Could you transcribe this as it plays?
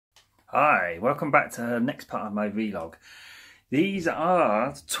Hi, welcome back to the next part of my vlog. These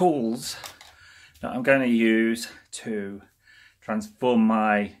are the tools that I'm going to use to transform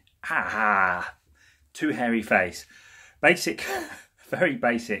my too hairy face. Basic, very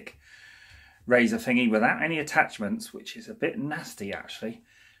basic razor thingy without any attachments, which is a bit nasty actually.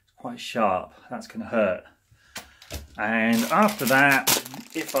 It's quite sharp, that's going to hurt. And after that,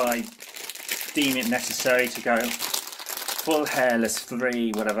 if I deem it necessary to go full hairless,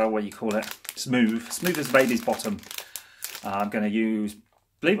 free, whatever what you call it, smooth as a baby's bottom, I'm going to use,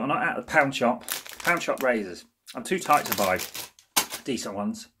 believe it or not, at the pound shop razors. I'm too tight to buy decent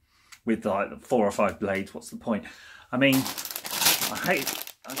ones with like 4 or 5 blades. What's the point? I mean, I'm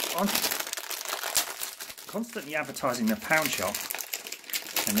constantly advertising the pound shop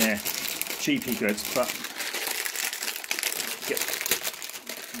and they're cheapy goods, but get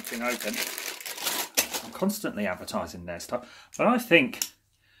something open. I'm constantly advertising their stuff, but I think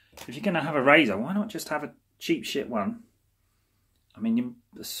if you're going to have a razor, why not just have a cheap shit one? I mean,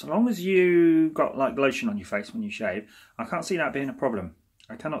 as long as you got like lotion on your face when you shave, I can't see that being a problem.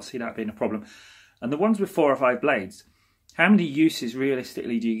 I cannot see that being a problem. And the ones with 4 or 5 blades, how many uses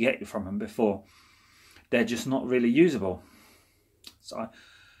realistically do you get from them before they're just not really usable? So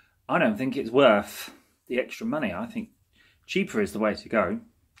I don't think it's worth the extra money. I think cheaper is the way to go,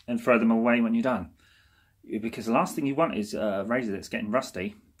 and throw them away when you're done. Because the last thing you want is a razor that's getting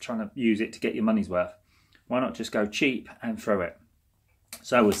rusty, trying to use it to get your money's worth. Why not just go cheap and throw it?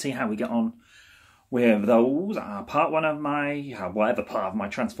 So we'll see how we get on with those. Part 1 of my, whatever part of my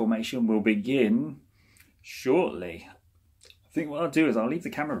transformation will begin shortly. I think what I'll do is I'll leave the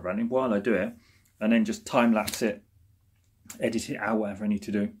camera running while I do it, and then just time-lapse it, edit it out, whatever I need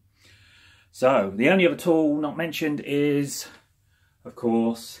to do. So the only other tool not mentioned is, of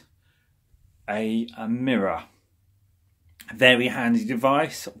course, a mirror. A very handy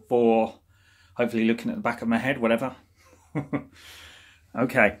device for hopefully looking at the back of my head, whatever.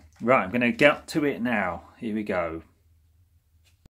 Okay, right, I'm going to get to it now. Here we go.